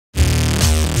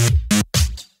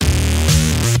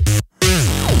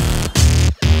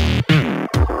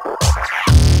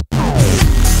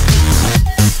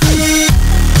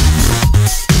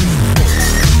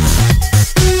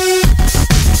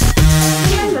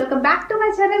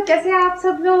My channel. कैसे हैं आप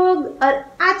सब लोग। और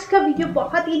आज का वीडियो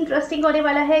बहुत ही इंटरेस्टिंग होने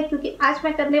वाला है क्योंकि आज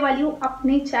मैं करने वाली हूँ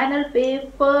अपने चैनल पे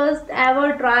first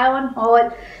ever try on hall,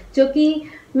 जो कि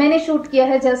मैंने शूट किया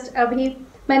है जस्ट अभी।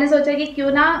 मैंने सोचा कि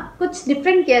क्यों ना कुछ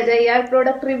डिफरेंट किया जाए यार,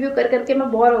 प्रोडक्ट रिव्यू कर करके मैं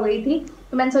बोर हो गई थी,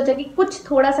 तो मैंने सोचा कि कुछ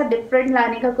थोड़ा सा डिफरेंट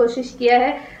लाने का कोशिश किया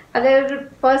है। अगर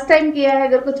फर्स्ट टाइम किया है,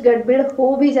 अगर कुछ गड़बड़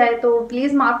हो भी जाए तो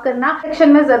प्लीज माफ करना,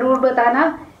 सेक्शन में जरूर बताना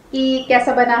कि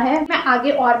कैसा बना है। मैं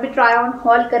आगे और भी ट्राई ऑन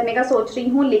हॉल करने का सोच रही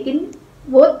हूँ, लेकिन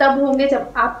वो तब होंगे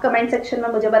जब आप कमेंट सेक्शन में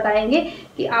मुझे बताएंगे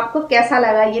कि आपको कैसा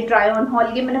लगा ये ट्राई ऑन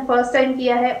हॉल। ये मैंने फर्स्ट टाइम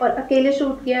किया है और अकेले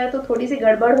शूट किया है, तो थोड़ी सी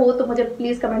गड़बड़ हो तो मुझे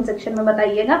प्लीज कमेंट सेक्शन में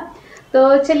बताइएगा।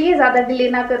 तो चलिए ज्यादा डिले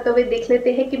ना करते हुए देख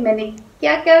लेते हैं कि मैंने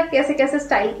क्या क्या कैसे कैसे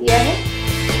स्टाइल किया है।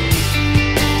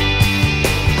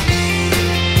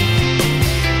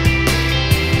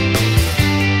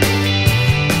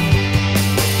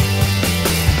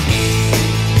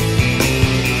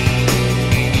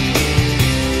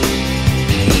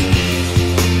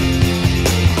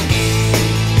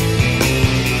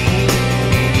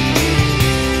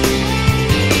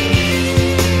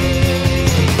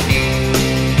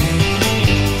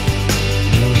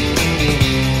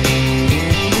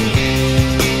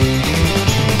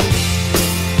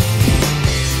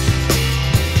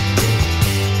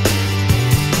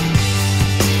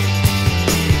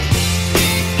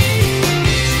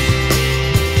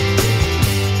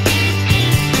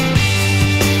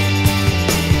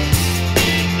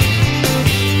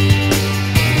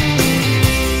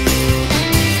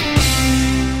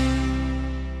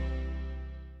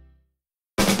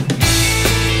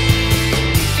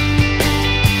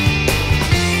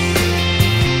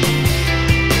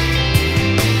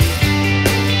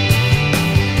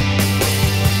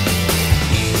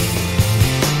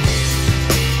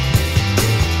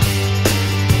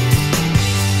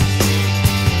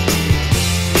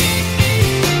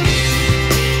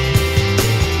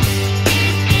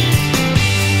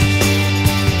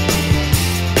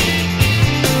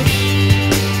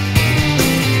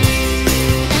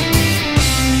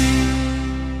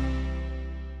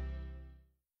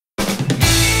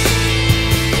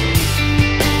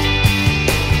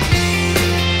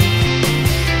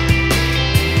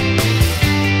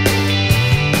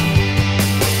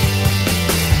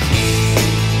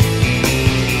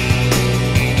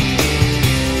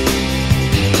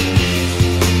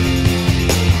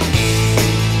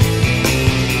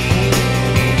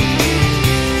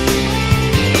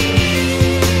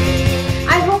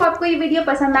 ये वीडियो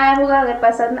पसंद आया होगा। अगर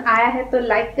पसंद आया है तो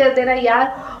लाइक कर देना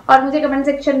यार, और मुझे कमेंट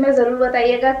सेक्शन में ज़रूर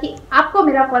बताइएगा कि आपको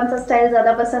मेरा कौन सा स्टाइल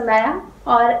ज़्यादा पसंद आया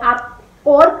और आप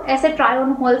और ऐसे ट्राई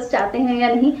ऑन हॉल्स चाहते हैं या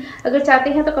नहीं। अगर चाहते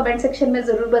हैं तो कमेंट सेक्शन में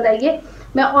ज़रूर बताइए,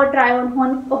 मैं और ट्राई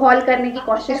ऑन हॉल करने की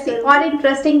कोशिश की। और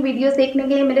इंटरेस्टिंग वीडियोस देखने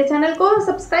के लिए मेरे चैनल को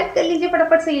सब्सक्राइब कर लीजिए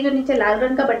फटाफट से। ये जो नीचे लाल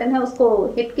रंग का बटन है उसको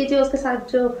हिट कीजिए, उसके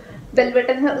साथ जो बेल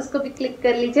बटन है उसको भी क्लिक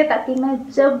कर लीजिए, ताकि मैं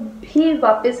जब भी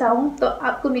वापस आऊँ तो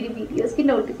आपको मेरी वीडियोस की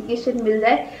नोटिफिकेशन मिल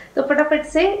जाए। तो फटाफट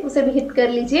से उसे भी हिट कर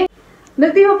लीजिए।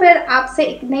 मिलती हूँ फिर आपसे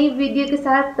एक नई वीडियो के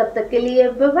साथ, तब तक के लिए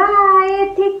bye bye,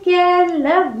 take care,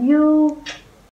 love you.